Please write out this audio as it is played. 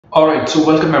All right, so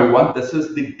welcome everyone. This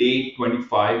is the day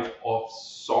 25 of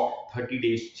SOC 30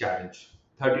 days challenge.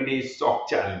 30 days SOC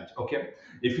challenge. Okay.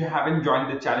 If you haven't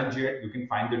joined the challenge yet, you can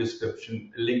find the description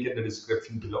link in the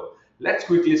description below. Let's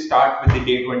quickly start with the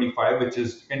day 25, which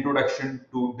is introduction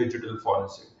to digital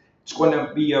forensic. It's going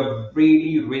to be a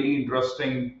really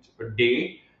interesting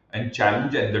day and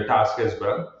challenge and the task as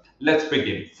well. Let's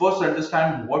begin. First,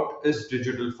 understand what is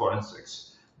digital forensics.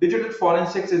 Digital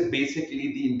forensics is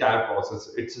basically the entire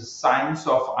process. It's a science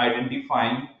of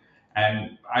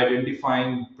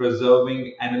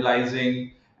preserving,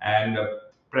 analyzing, and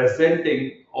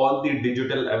presenting all the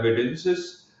digital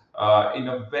evidences in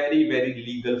a very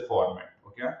legal format.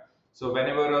 Okay, so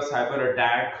whenever a cyber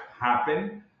attack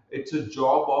happen, it's a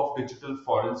job of digital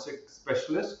forensic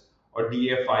specialists or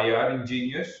DFIR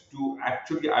engineers to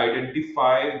actually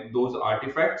identify those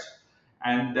artifacts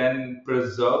and then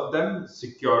preserve them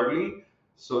securely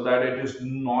so that it is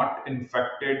not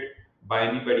infected by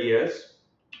anybody else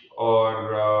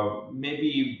or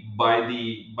maybe by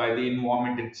the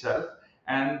environment itself,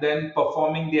 and then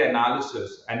performing the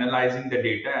analysis, analyzing the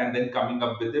data, and then coming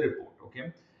up with the report.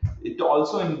 Okay, it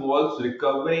also involves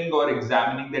recovering or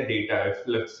examining the data. If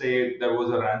let's say there was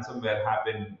a ransomware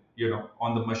happen,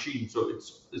 on the machine, so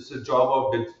it's a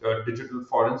job of digital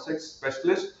forensics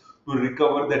specialist to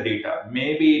recover the data.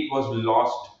 Maybe it was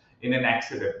lost in an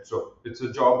accident, so it's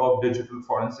a job of digital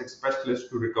forensic specialist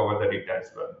to recover the data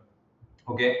as well.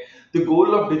 Okay, the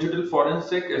goal of digital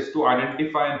forensic is to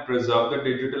identify and preserve the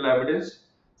digital evidence.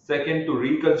 Second, to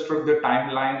reconstruct the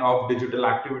timeline of digital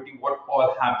activity, what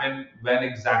all happened, when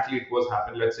exactly it was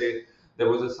happened. Let's say there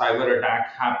was a cyber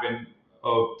attack happen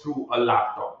through a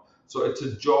laptop. So it's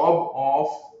a job of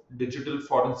digital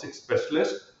forensic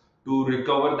specialist to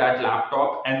recover that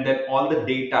laptop and then all the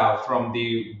data from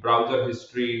the browser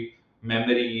history,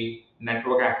 memory,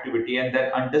 network activity, and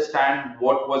then understand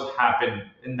what was happened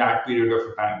in that period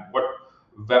of time, what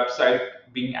website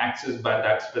being accessed by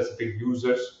that specific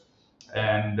users,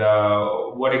 and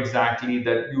what exactly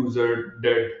that user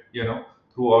did,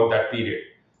 throughout that period.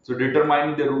 So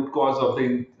determining the root cause of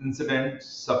the incident,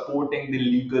 supporting the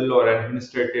legal or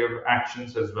administrative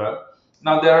actions as well.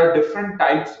 Now there are different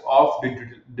types of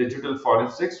digital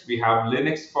forensics. We have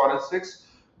Linux forensics,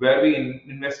 where we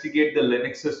investigate the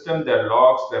Linux system, their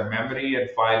logs, their memory, and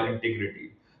file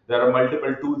integrity. There are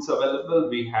multiple tools available.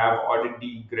 We have Audit,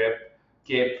 grep,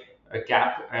 cape,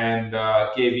 cap, and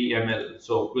kvml.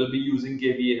 So we'll be using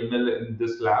kvml in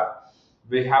this lab.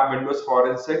 We have Windows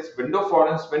forensics. Windows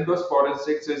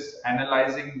forensics is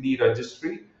analyzing the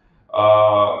registry,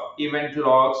 event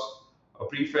logs,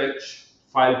 prefetch,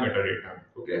 file metadata.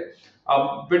 Okay,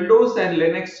 Windows and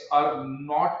Linux are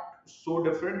not so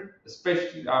different,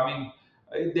 especially, I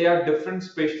mean, they are different,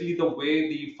 especially the way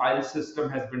the file system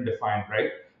has been defined,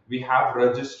 right? We have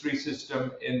registry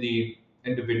system in the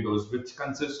Windows, which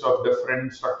consists of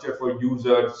different structure for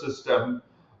user, system,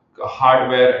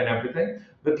 hardware, and everything.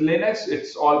 With Linux,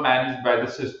 it's all managed by the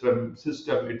system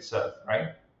itself,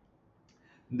 right?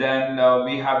 Then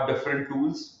we have different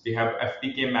tools. We have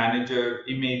FTK Manager,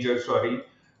 Imager, sorry.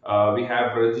 We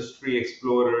have Registry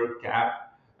Explorer,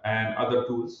 CAP, and other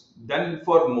tools. Then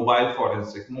for mobile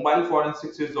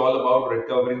forensics is all about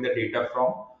recovering the data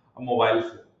from a mobile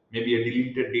phone. Maybe a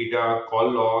deleted data,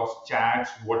 call logs,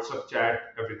 chats, WhatsApp chat,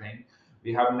 everything.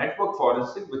 We have network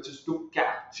forensic, which is to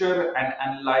capture and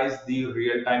analyze the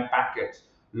real-time packets,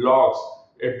 logs,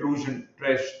 intrusion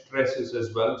traces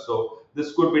as well. So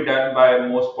this could be done by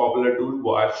most popular tool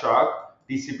Wireshark,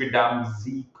 TCP-DAM,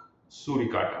 Zeek,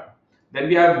 Suricata. Then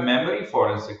we have memory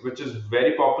forensic, which is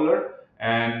very popular,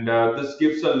 and this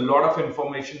gives a lot of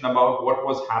information about what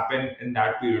was happened in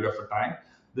that period of a time.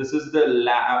 This is the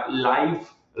live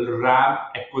RAM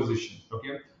acquisition.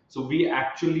 Okay, so we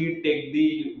actually take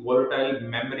the volatile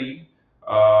memory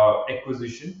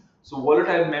acquisition. So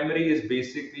volatile memory is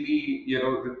basically,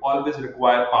 always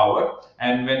require power,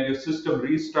 and when your system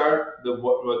restart, the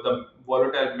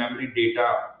volatile memory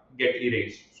data get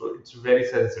erased. So it's very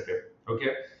sensitive.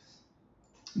 Okay,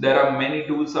 there are many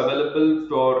tools available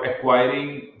for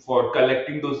acquiring, for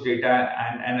collecting those data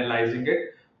and analyzing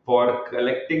it. For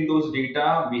collecting those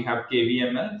data, we have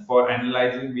kvml. For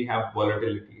analyzing, we have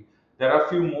volatility. There are a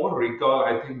few more. Recall,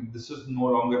 I think this is no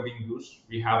longer being used.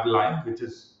 We have lime, which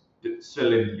is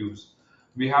still in use.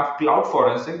 We have cloud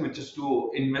forensic, which is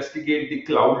to investigate the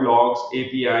cloud logs,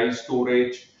 API,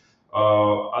 storage,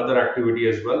 other activity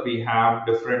as well. We have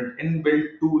different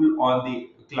inbuilt tool on the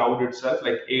cloud itself,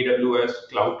 like AWS,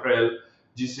 CloudTrail,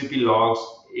 GCP logs,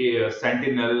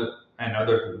 Sentinel, and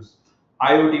other tools.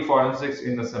 IoT forensics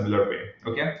in a similar way.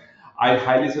 Okay. I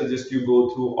highly suggest you go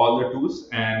through all the tools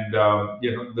and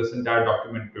this entire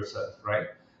document yourself, right?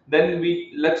 Then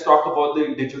we let's talk about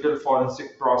the digital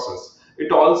forensic process.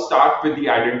 It all starts with the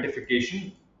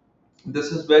identification.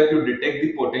 This is where you detect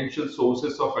the potential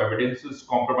sources of evidences,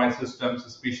 compromised systems,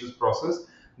 suspicious process.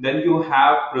 Then you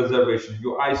have preservation.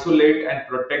 You isolate and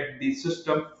protect the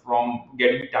system from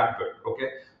getting tampered. Okay,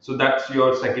 so that's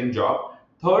your second job.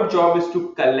 Third job is to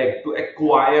collect, to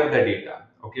acquire the data.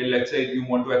 Okay, let's say you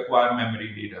want to acquire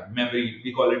memory data. Memory,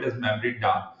 we call it as memory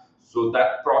dump. So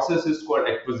that process is called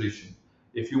acquisition.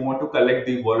 If you want to collect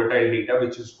the volatile data,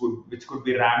 which could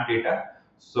be RAM data,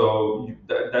 so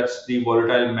that's the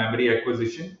volatile memory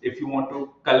acquisition. If you want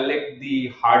to collect the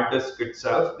hard disk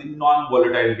itself, the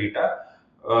non-volatile data,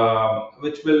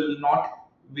 which will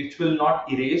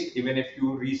not erase even if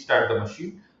you restart the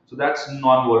machine. So that's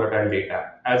non-volatile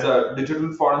data. As a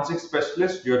digital forensic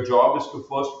specialist, your job is to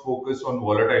first focus on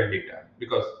volatile data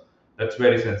because that's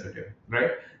very sensitive,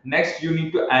 right? Next, you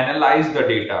need to analyze the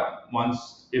data.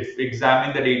 Once, if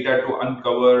examine the data to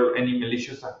uncover any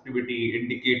malicious activity,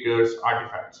 indicators,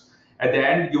 artifacts. At the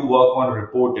end, you work on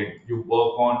reporting. You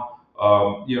work on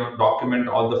document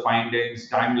all the findings,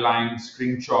 timelines,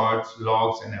 screenshots,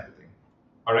 logs, and everything.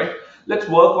 All right, let's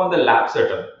work on the lab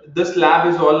setup. This lab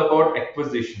is all about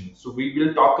acquisition. So we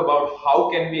will talk about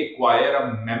how can we acquire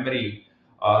a memory,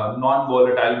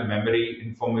 non-volatile memory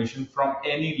information from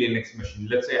any Linux machine.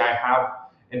 Let's say I have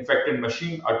infected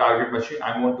machine, a target machine.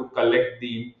 I want to collect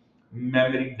the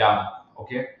memory dump.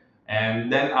 Okay,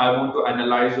 and then I want to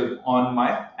analyze it on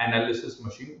my analysis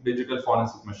machine, digital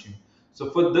forensic machine.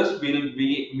 So for this, we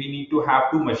need to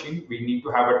have two machines. We need to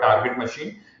have a target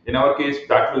machine. In our case,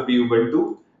 that will be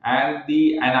Ubuntu, and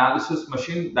the analysis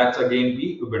machine, that's again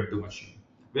the Ubuntu machine.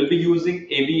 We'll be using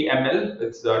AVML.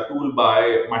 It's a tool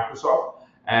by Microsoft,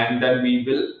 and then we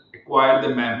will acquire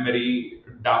the memory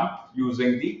dump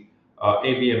using the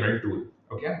AVML tool.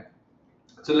 Okay,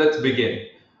 so let's begin.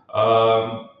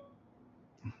 Um,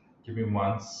 Give me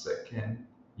 1 second.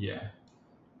 Yeah.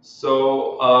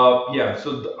 So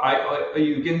so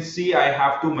you can see I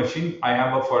have two machines. I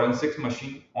have a forensics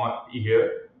machine on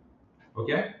here,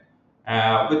 okay,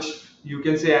 which you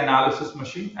can say analysis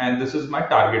machine, and this is my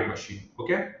target machine,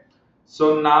 okay.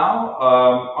 So now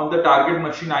on the target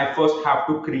machine, I first have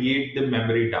to create the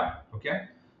memory dump, okay.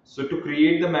 So to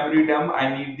create the memory dump,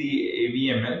 I need the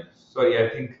AVML. Sorry, I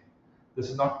think this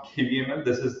is not KVML.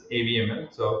 This is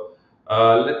AVML. So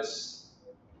let's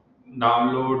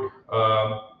download.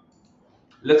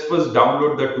 Let's first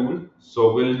download the tool.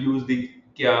 So we'll use the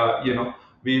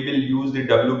we will use the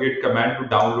wget command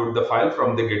to download the file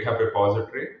from the GitHub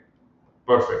repository.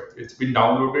 Perfect, it's been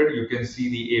downloaded. You can see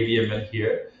the AVML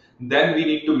here. Then we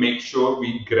need to make sure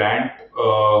we grant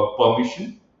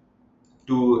permission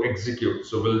to execute.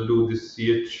 So we'll do this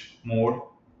chmod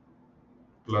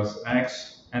plus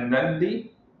x and then the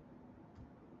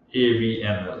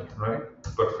AVML, right?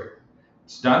 Perfect.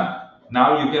 It's done.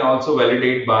 Now you can also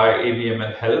validate by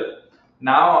AVML help.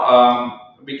 Now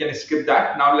we can skip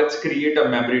that. Now let's create a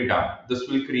memory dump. This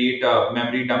will create a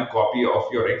memory dump copy of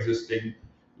your existing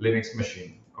Linux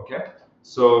machine. Okay.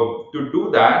 So to do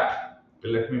that,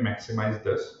 let me maximize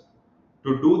this.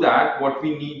 To do that, what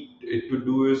we need to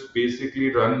do is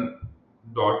basically run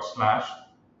dot slash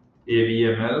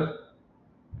avml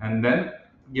and then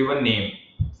give a name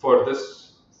for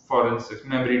this forensic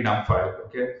memory dump file.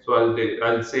 Okay, so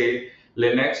I'll say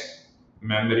Linux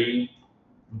memory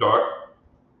dot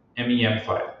mem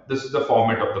file. This is the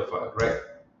format of the file, right?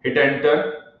 Hit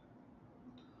enter.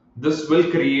 This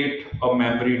will create a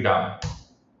memory dump.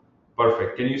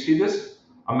 Perfect. Can you see this?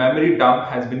 A memory dump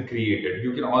has been created.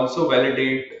 You can also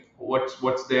validate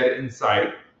what's there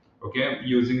inside. Okay,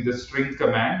 using the string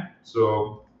command.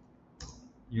 So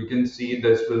you can see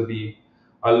this will be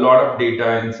a lot of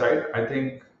data inside. I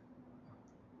think,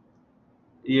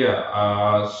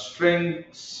 yeah,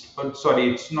 strings.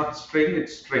 Sorry, it's not string,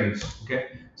 it's strings.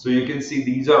 Okay, so you can see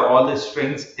these are all the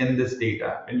strings in this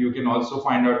data, and you can also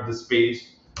find out the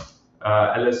space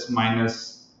ls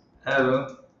minus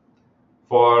l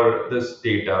for this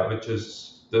data, which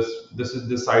is this is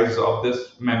the size of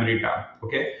this memory dump.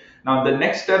 Okay, now the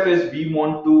next step is we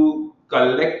want to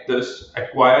collect this,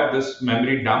 acquire this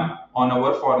memory dump on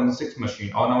our forensics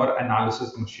machine, on our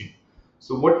analysis machine.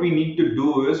 So what we need to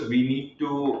do is we need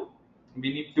to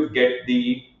get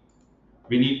the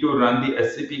we need to run the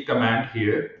scp command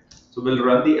here. So we'll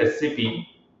run the scp,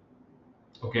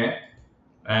 okay,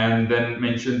 and then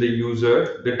mention the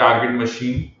user, the target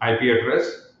machine IP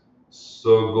address.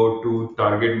 So go to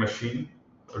target machine,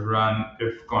 run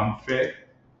if config.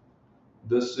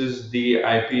 This is the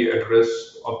IP address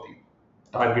of the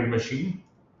target machine.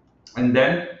 and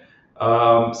then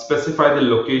specify the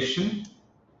location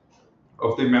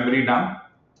of the memory dump.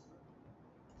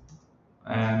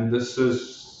 And this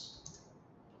is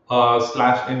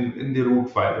slash in the root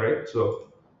file, right? So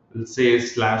we'll say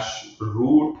slash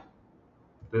root,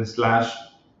 then slash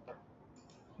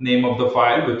name of the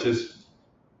file, which is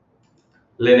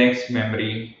linux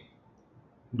memory.mem,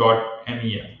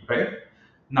 right?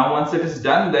 Now once it is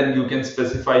done, then you can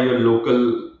specify your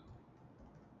local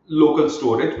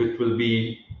storage, which will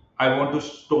be, I want to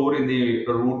store in the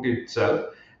root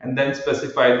itself, and then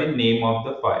specify the name of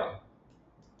the file.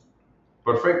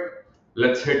 Perfect.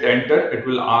 Let's hit enter. It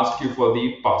will ask you for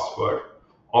the password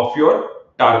of your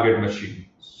target machine.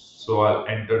 So I'll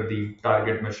enter the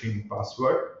target machine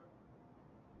password.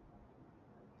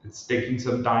 It's taking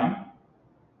some time.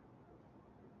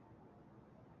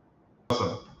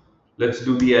 Awesome. Let's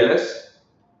do the ls.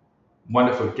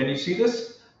 Wonderful. Can you see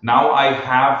this? Now I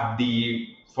have the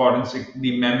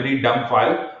memory dump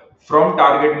file from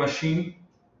target machine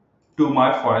to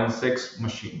my forensics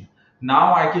machine.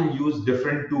 Now I can use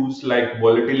different tools like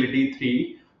Volatility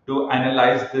 3 to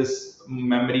analyze this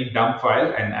memory dump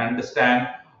file and understand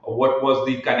what was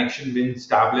the connection being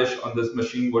established on this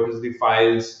machine, what is the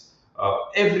files,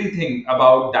 everything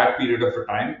about that period of a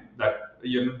time that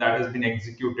that has been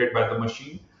executed by the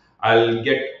machine. I'll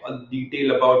get a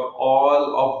detail about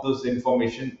all of this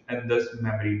information in this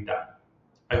memory dump.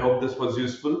 I hope this was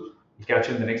useful. We'll catch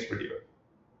you in the next video.